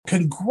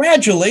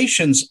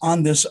congratulations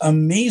on this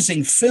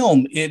amazing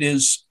film. It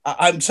is,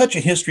 I'm such a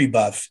history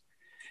buff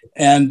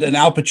and an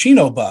Al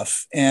Pacino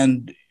buff,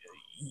 and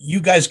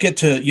you guys get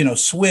to,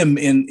 swim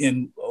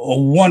in a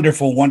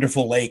wonderful,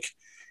 wonderful lake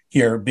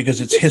here because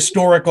it's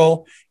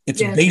historical,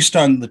 it's based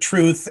on the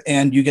truth,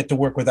 and you get to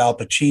work with Al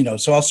Pacino.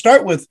 So I'll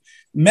start with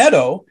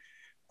Meadow.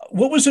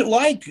 What was it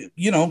like,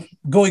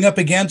 going up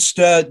against,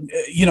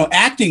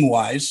 acting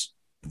wise,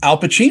 Al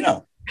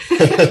Pacino?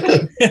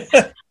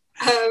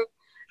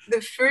 The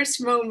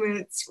first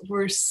moments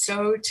were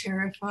so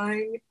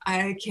terrifying.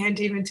 I can't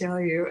even tell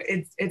you.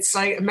 It's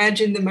like,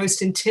 imagine the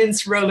most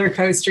intense roller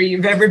coaster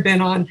you've ever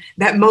been on.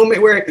 That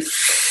moment where it,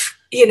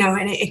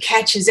 and it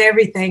catches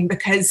everything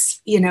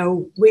because,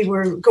 we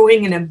were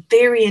going in a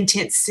very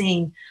intense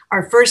scene.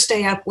 Our first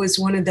day up was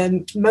one of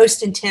the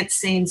most intense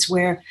scenes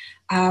where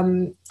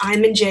I'm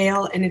in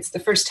jail and it's the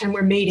first time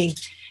we're meeting.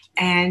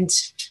 And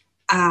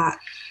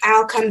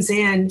Al comes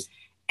in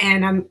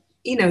and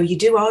you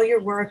do all your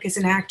work as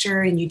an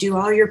actor and you do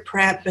all your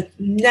prep, but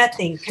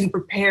nothing can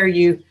prepare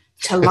you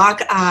to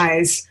lock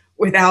eyes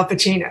with Al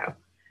Pacino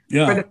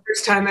for the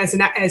first time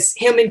as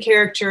him in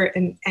character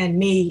and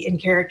me in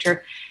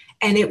character.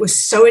 And it was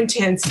so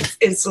intense.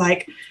 It's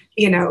like,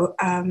 like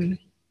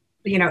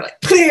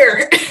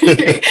clear.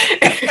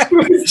 It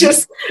was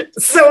just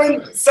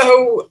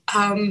so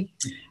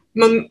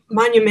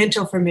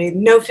monumental for me.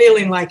 No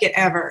feeling like it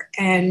ever.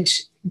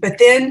 But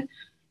then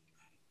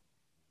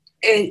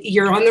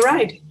you're on the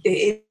ride.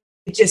 It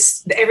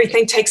just,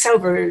 everything takes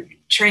over.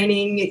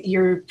 Training,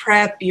 your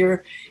prep,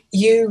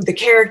 the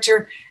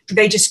character,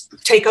 they just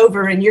take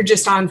over and you're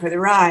just on for the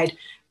ride.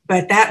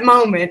 But that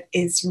moment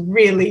is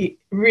really,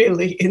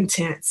 really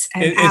intense.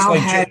 And it's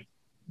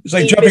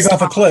like jumping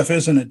off a cliff,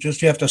 isn't it?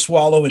 Just you have to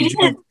swallow and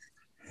jump.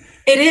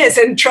 It is,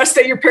 and trust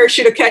that your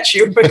parachute will catch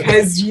you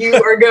because you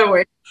are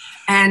going.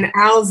 And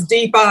Al's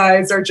deep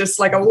eyes are just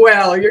like a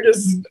well. You're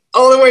just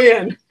all the way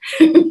in.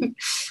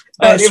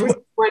 But it was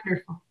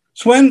wonderful.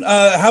 Swen,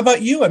 how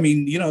about you? I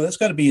mean, that's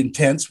got to be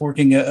intense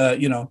working,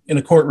 in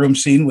a courtroom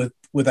scene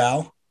with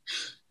Al.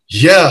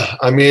 Yeah,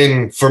 I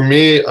mean, for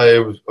me,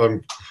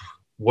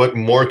 what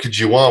more could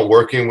you want?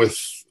 Working with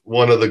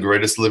one of the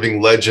greatest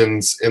living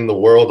legends in the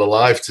world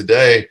alive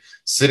today,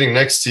 sitting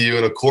next to you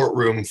in a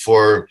courtroom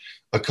for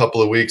a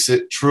couple of weeks,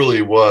 it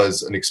truly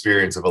was an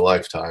experience of a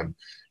lifetime.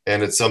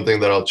 And it's something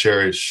that I'll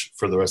cherish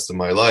for the rest of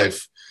my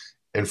life.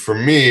 And for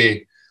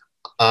me,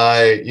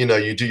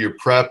 you do your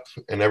prep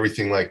and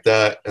everything like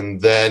that. And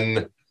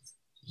then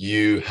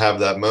you have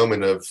that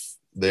moment of,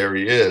 there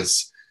he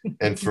is.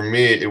 And for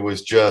me, it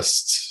was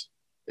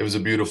a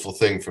beautiful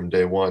thing from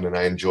day one. And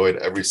I enjoyed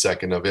every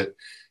second of it.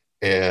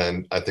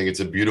 And I think it's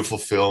a beautiful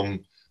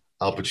film.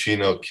 Al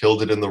Pacino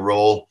killed it in the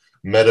role.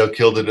 Meadow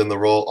killed it in the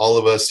role. All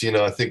of us,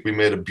 I think we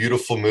made a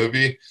beautiful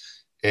movie.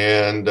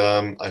 And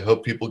I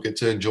hope people get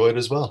to enjoy it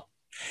as well.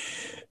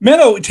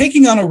 Meadow,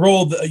 taking on a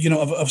role,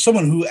 of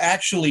someone who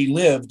actually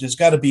lived has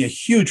got to be a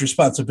huge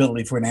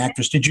responsibility for an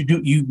actress.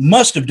 You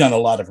must have done a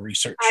lot of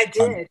research. I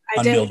did.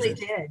 I definitely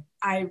did.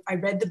 I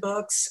read the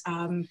books.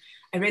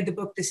 I read the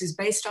book this is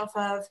based off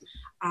of.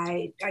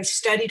 I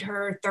studied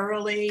her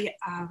thoroughly.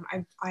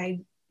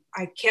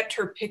 I kept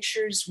her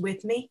pictures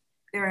with me.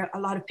 There are a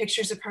lot of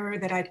pictures of her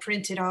that I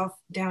printed off,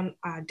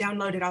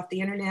 downloaded off the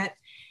internet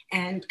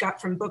and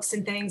got from books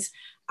and things.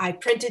 I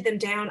printed them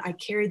down. I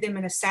carried them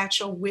in a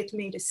satchel with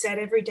me to set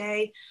every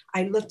day.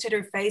 I looked at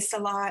her face a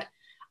lot.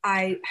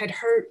 I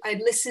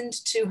listened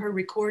to her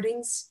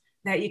recordings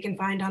that you can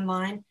find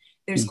online.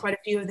 There's quite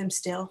a few of them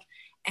still.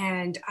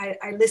 And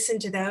I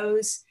listened to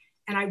those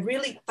and I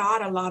really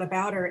thought a lot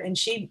about her. And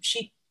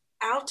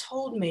Al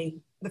told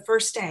me the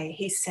first day,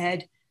 he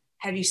said,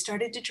 "Have you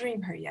started to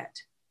dream her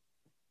yet?"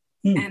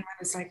 And I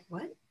was like,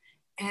 "What?"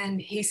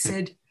 And he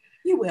said,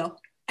 "You will."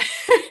 Wow.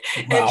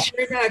 And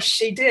sure enough,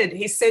 she did.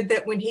 He said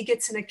that when he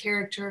gets in a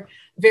character,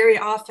 very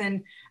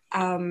often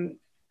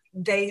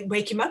they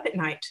wake him up at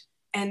night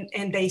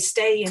and they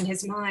stay in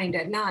his mind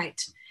at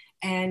night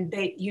and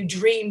you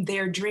dream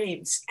their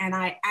dreams. And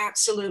I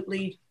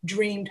absolutely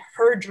dreamed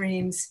her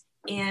dreams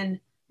in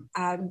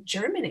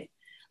Germany.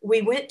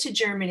 We went to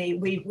Germany.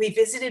 We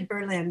visited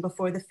Berlin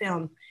before the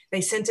film.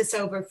 They sent us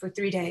over for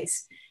 3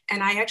 days.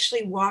 And I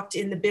actually walked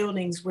in the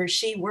buildings where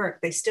she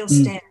worked. They still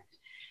stand.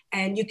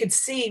 And you could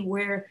see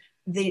where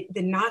the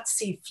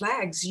Nazi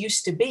flags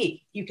used to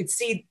be. You could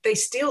see they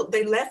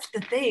left the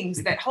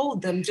things that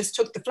hold them, just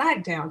took the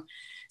flag down.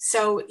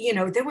 So,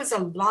 there was a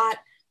lot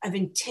of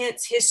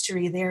intense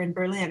history there in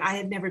Berlin. I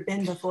had never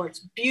been before. It's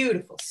a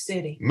beautiful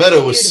city.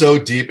 Meadow was so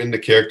deep into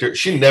character.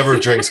 She never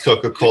drinks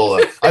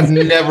Coca-Cola. I've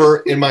never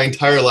in my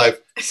entire life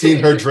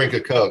seen her drink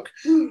a Coke.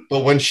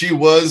 But when she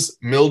was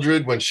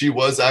Mildred, when she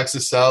was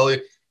Axis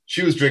Sally,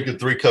 she was drinking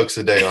 3 Cokes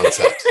a day on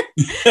set.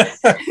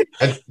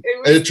 and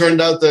it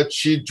turned out that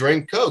she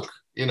drank Coke,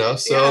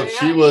 so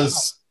she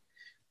was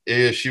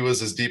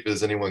as deep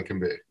as anyone can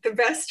be. The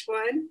best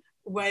one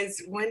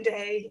was one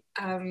day,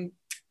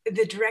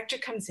 the director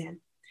comes in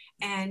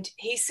and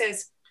he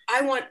says,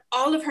 "I want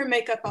all of her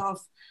makeup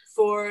off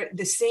for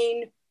the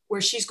scene where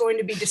she's going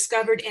to be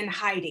discovered in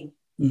hiding."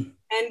 Mm.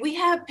 And we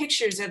have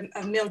pictures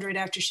of Mildred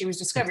after she was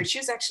discovered. She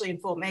was actually in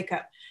full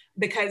makeup,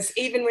 because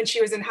even when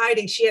she was in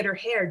hiding, she had her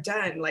hair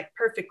done like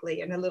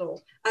perfectly in a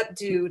little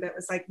updo that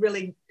was like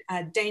really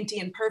dainty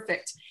and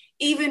perfect,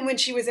 even when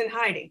she was in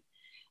hiding.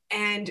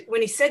 And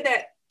when he said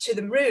that to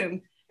the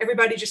room,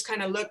 everybody just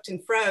kind of looked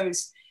and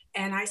froze.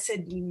 And I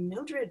said,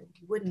 Mildred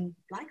wouldn't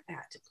like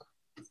that.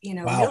 You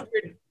know, Wow.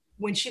 Mildred,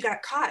 when she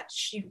got caught,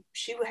 she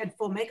had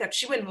full makeup.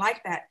 She wouldn't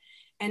like that.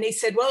 And he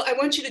said, well, I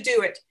want you to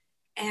do it.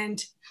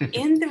 And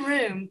in the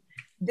room,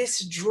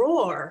 this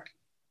drawer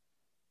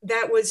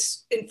that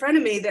was in front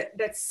of me,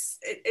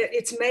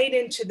 it's made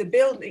into the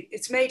building,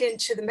 it's made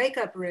into the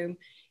makeup room.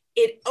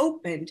 It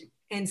opened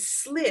and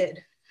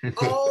slid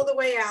all the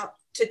way out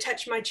to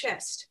touch my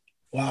chest.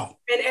 Wow.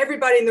 And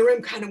everybody in the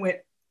room kind of went,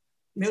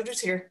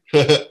 Mildred's here.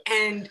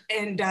 and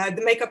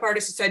the makeup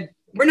artist said,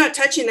 we're not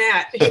touching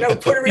that. You know,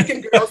 Puerto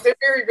Rican girls, they're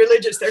very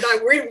religious.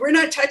 We're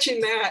not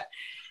touching that.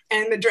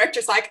 And the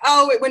director's like,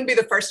 oh, it wouldn't be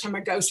the first time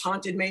a ghost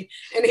haunted me.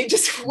 And he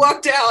just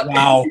walked out.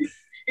 Wow.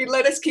 He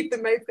let us keep the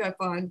makeup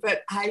on.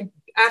 But I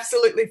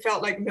absolutely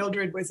felt like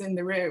Mildred was in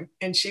the room.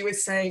 And she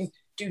was saying,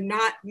 do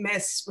not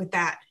mess with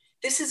that.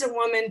 This is a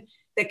woman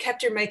that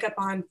kept her makeup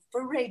on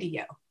for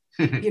radio.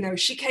 You know,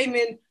 she came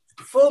in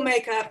full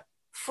makeup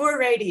for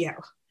radio.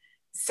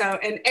 So,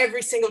 and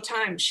every single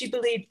time she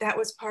believed that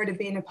was part of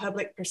being a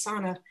public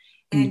persona.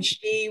 And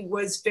she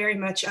was very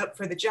much up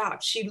for the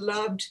job. She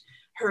loved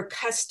her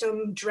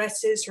custom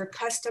dresses, her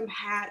custom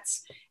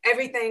hats.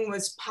 Everything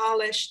was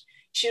polished.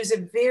 She was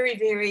a very,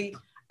 very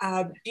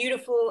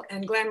beautiful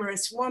and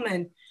glamorous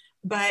woman.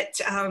 But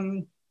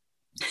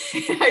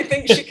I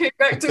think she came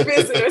back to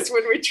visit us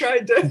when we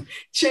tried to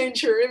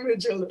change her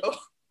image a little.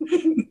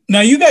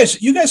 Now, you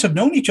guys have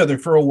known each other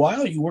for a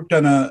while. You worked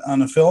on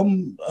a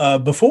film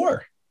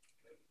before.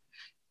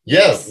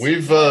 Yeah,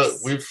 we've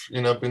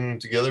been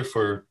together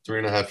for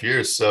 3.5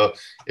 years. So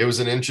it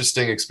was an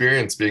interesting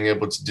experience being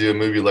able to do a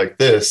movie like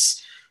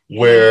this,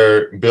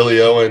 where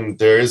Billy Owen,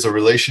 there is a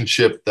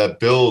relationship that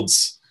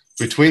builds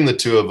between the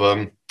two of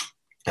them.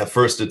 At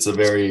first, it's a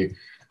very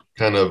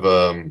kind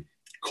of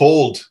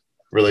cold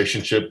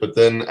relationship, but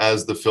then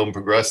as the film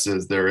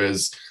progresses, there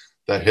is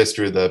that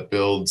history that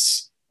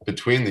builds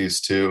between these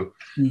two.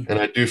 And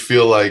I do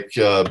feel like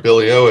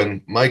Billy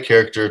Owen, my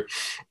character,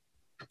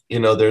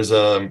 you know, there's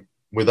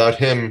without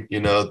him, you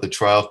know, the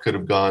trial could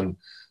have gone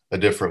a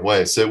different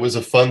way. So it was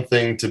a fun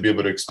thing to be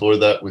able to explore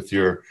that with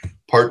your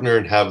partner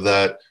and have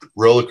that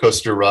roller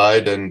coaster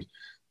ride and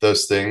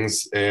those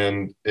things.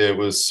 And it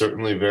was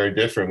certainly very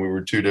different. We were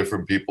two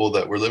different people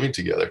that were living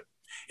together.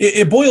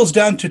 It boils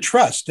down to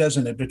trust,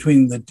 doesn't it,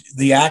 between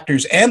the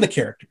actors and the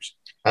characters?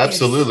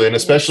 Absolutely. And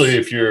especially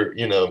if you're,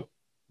 you know,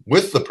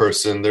 with the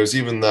person, there's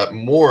even that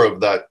more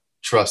of that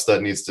trust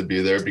that needs to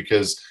be there,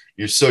 because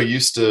you're so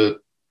used to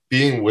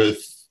being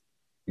with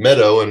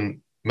Meadow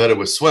and Meadow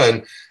with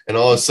Swen, and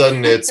all of a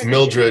sudden it's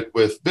Mildred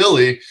with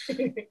Billy.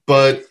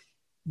 But,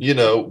 you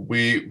know,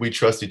 we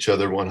trust each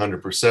other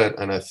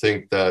 100%. And I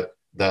think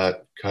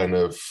that kind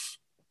of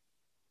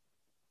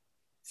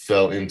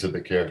fell into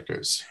the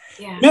characters.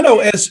 Yeah. Meadow,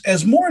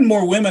 as more and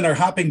more women are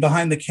hopping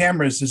behind the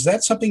cameras, is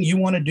that something you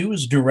want to do,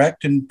 is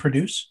direct and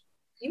produce?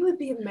 You would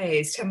be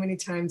amazed how many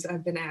times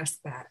I've been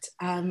asked that.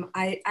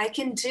 I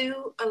can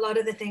do a lot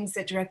of the things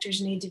that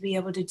directors need to be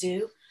able to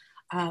do.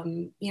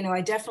 You know,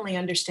 I definitely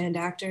understand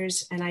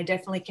actors, and I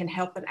definitely can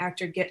help an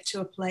actor get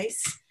to a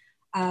place.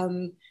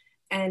 And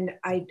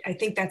I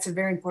think that's a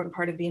very important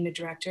part of being a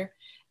director.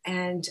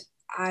 And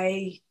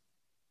I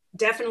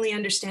definitely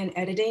understand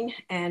editing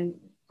and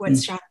what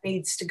shot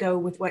needs to go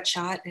with what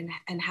shot,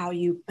 and how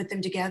you put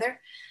them together.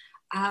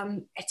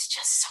 It's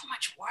just so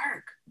much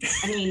work.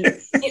 I mean,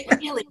 it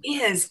really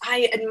is.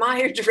 I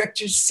admire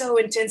directors so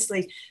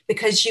intensely,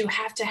 because you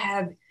have to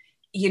have,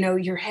 you know,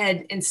 your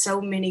head in so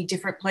many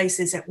different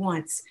places at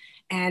once.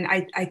 And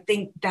I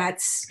think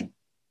that's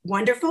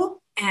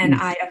wonderful, and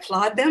I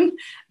applaud them,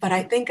 but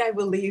I think I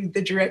will leave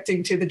the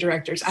directing to the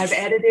directors. I've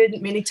edited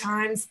many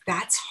times.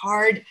 That's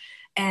hard.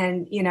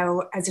 And, you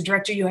know, as a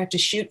director, you have to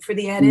shoot for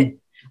the edit.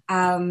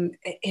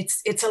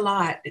 It's a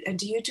lot.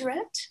 Do you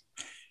direct?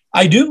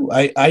 I do.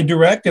 I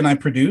direct and I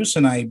produce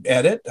and I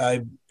edit.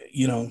 I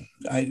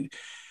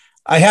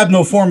have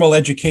no formal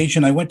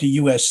education. I went to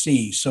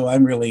USC, so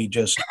I'm really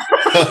just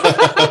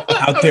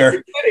out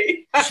there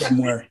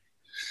somewhere.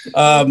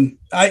 But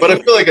I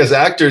feel like as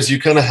actors, you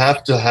kind of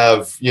have to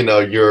have, you know,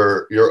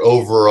 your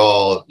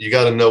overall, you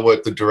got to know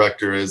what the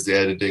director is, the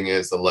editing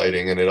is, the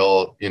lighting, and it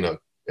all, you know,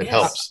 it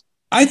helps.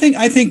 I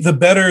think the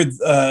better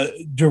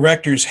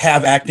directors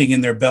have acting in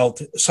their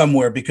belt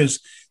somewhere, because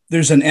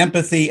there's an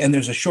empathy and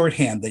there's a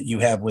shorthand that you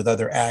have with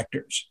other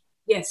actors.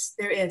 Yes,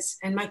 there is.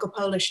 And Michael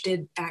Polish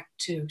did act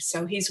too.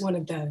 So he's one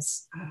of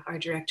those, our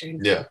director.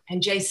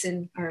 And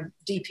Jason, our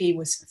DP,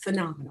 was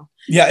phenomenal.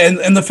 Yeah,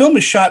 and the film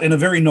is shot in a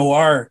very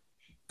noir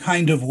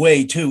kind of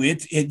way too.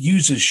 It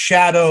uses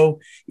shadow.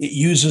 It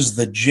uses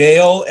the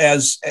jail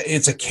as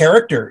it's a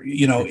character,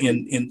 you know,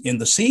 in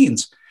the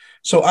scenes.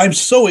 So I'm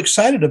so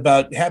excited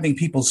about having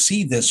people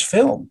see this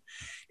film.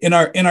 in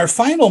our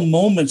final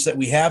moments that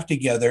we have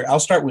together, I'll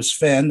start with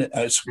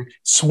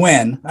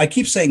Swen. I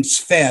keep saying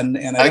Sven,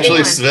 and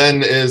actually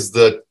Sven is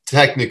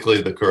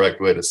technically the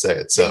correct way to say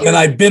it. So, and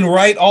I've been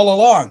right all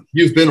along.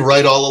 You've been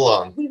right all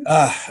along.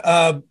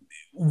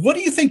 What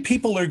do you think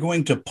people are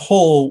going to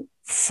pull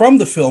from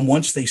the film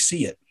once they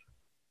see it?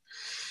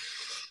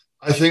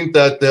 I think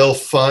that they'll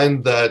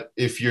find that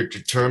if you're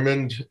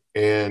determined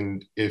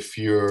and if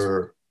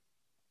your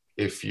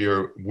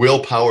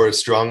willpower is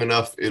strong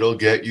enough, it'll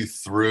get you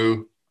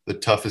through the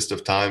toughest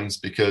of times,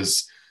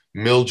 because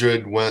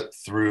Mildred went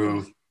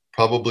through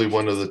probably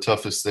one of the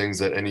toughest things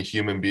that any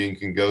human being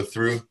can go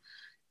through.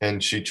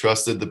 And she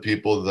trusted the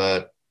people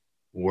that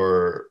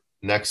were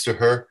next to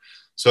her.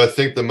 So I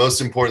think the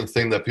most important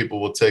thing that people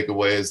will take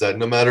away is that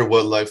no matter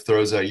what life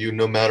throws at you,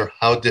 no matter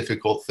how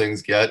difficult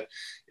things get,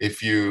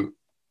 if you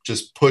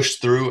just push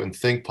through and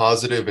think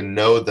positive and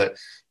know that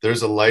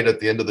there's a light at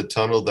the end of the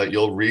tunnel that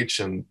you'll reach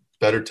and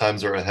better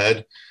times are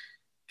ahead,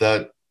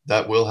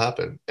 that will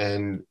happen.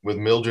 And with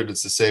Mildred,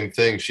 it's the same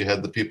thing. She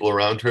had the people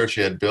around her.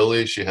 She had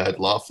Billy, she had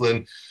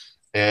Laughlin,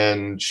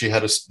 and she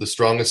had the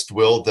strongest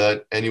will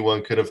that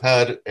anyone could have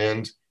had.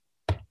 And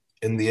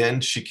in the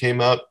end, she came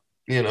out,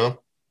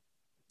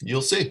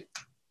 you'll see.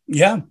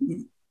 Yeah.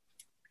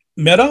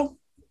 Meadow?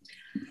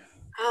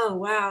 Oh,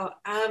 wow.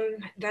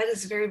 That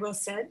is very well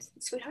said,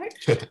 sweetheart.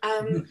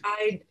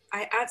 I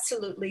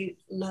absolutely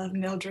love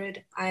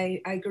Mildred.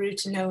 I grew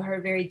to know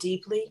her very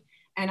deeply.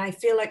 And I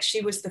feel like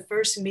she was the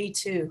first Me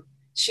Too.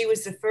 She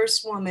was the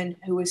first woman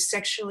who was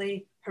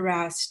sexually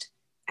harassed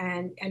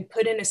and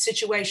put in a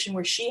situation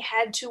where she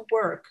had to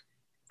work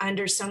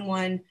under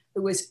someone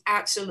who was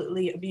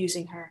absolutely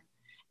abusing her.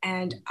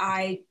 And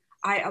I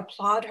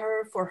applaud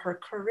her for her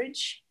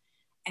courage.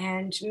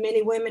 And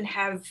many women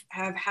have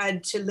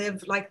had to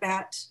live like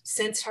that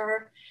since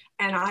her.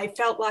 And I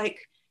felt like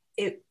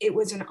it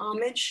was an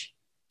homage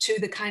to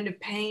the kind of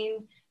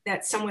pain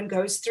that someone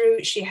goes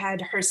through. She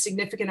had her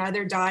significant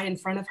other die in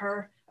front of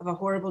her of a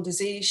horrible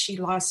disease. She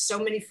lost so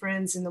many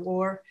friends in the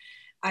war.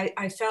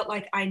 I felt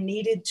like I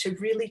needed to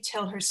really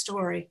tell her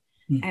story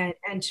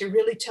and to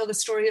really tell the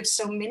story of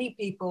so many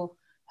people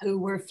who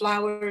were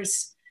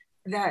flowers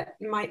that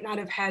might not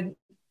have had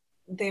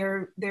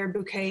their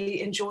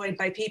bouquet enjoyed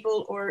by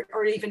people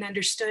or even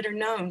understood or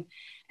known.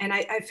 And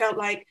I felt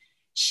like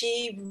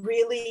she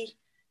really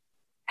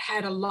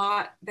had a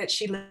lot that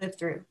she lived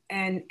through.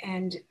 And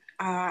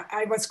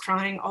I was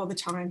crying all the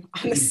time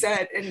on the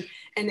set and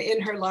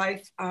in her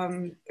life.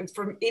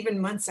 For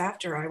even months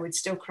after, I would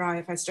still cry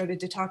if I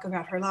started to talk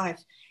about her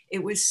life.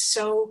 It was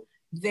so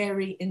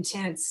very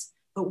intense.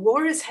 But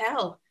war is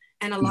hell.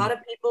 And a lot of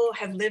people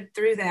have lived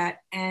through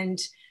that. And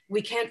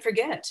we can't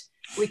forget.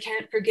 We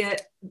can't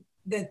forget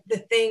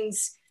the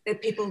things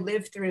that people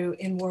lived through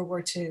in World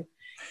War II.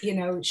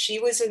 She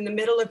was in the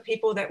middle of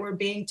people that were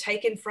being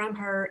taken from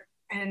her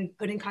and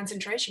put in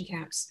concentration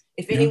camps.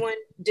 If anyone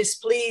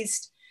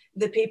displeased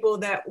the people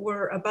that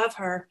were above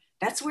her,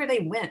 that's where they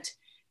went.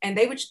 And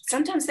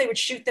sometimes they would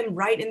shoot them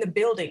right in the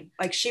building.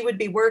 Like she would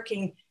be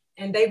working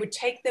and they would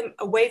take them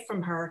away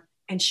from her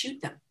and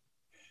shoot them.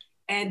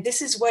 And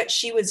this is what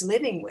she was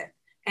living with,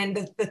 and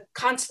the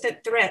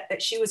constant threat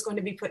that she was going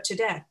to be put to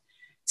death.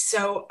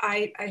 So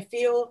I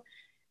feel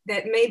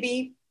that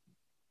maybe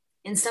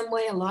in some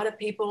way, a lot of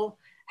people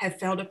have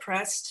felt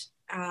oppressed.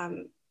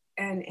 And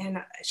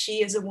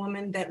she is a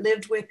woman that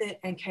lived with it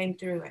and came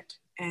through it.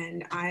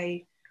 And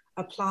I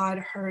applaud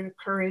her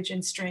courage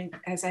and strength,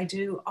 as I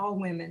do all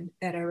women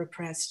that are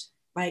oppressed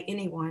by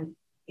anyone,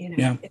 in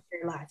their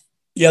life.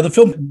 Yeah, the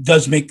film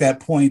does make that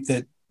point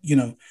that,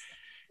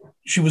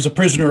 she was a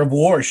prisoner of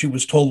war. She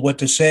was told what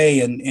to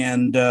say.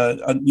 And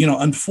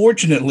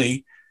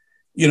unfortunately,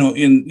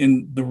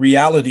 in the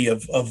reality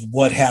of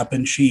what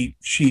happened, she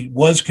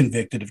was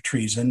convicted of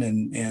treason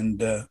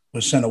and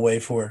was sent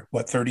away for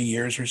 30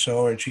 years or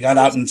so, or she got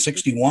out in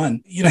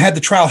 1961. Had the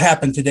trial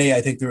happened today,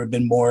 I think there would have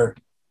been more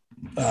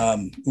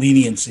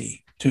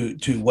leniency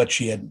to what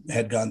she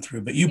had gone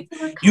through. But you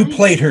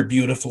played her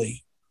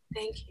beautifully.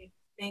 Thank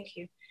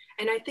you.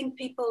 And I think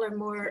people are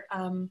more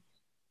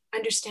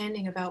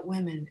understanding about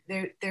women.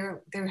 We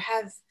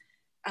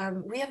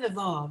have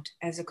evolved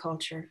as a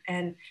culture,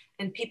 and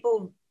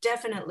people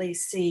definitely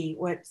see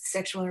what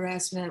sexual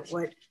harassment,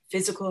 what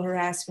physical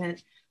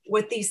harassment,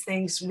 what these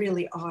things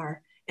really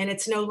are. And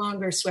it's no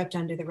longer swept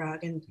under the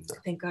rug, and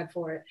thank God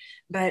for it.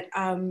 But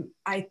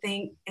I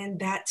think in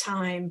that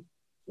time,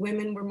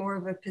 women were more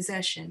of a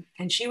possession.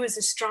 And she was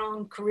a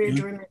strong,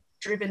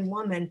 career-driven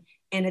woman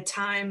in a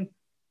time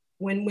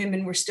when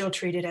women were still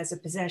treated as a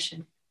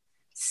possession.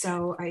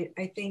 So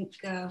I think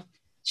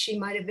she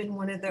might have been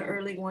one of the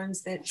early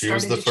ones that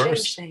started to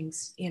change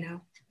things,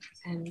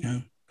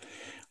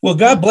 Well,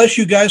 God bless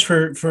you guys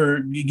for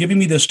giving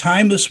me this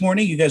time this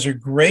morning. You guys are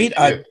great.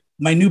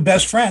 My new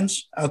best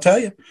friends, I'll tell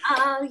you.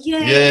 Oh,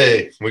 yay.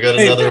 Yay. We got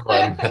another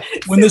one.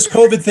 When this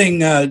COVID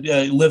thing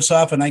lifts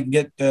off and I can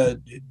get to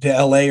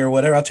LA or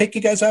whatever, I'll take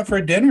you guys out for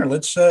a dinner.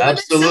 Let's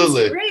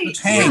absolutely. Let's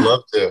hang. We'd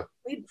love to.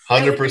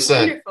 100%.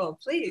 Wonderful.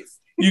 Please.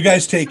 You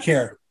guys take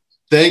care.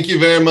 Thank you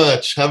very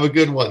much. Have a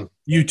good one.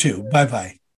 You too. Bye-bye.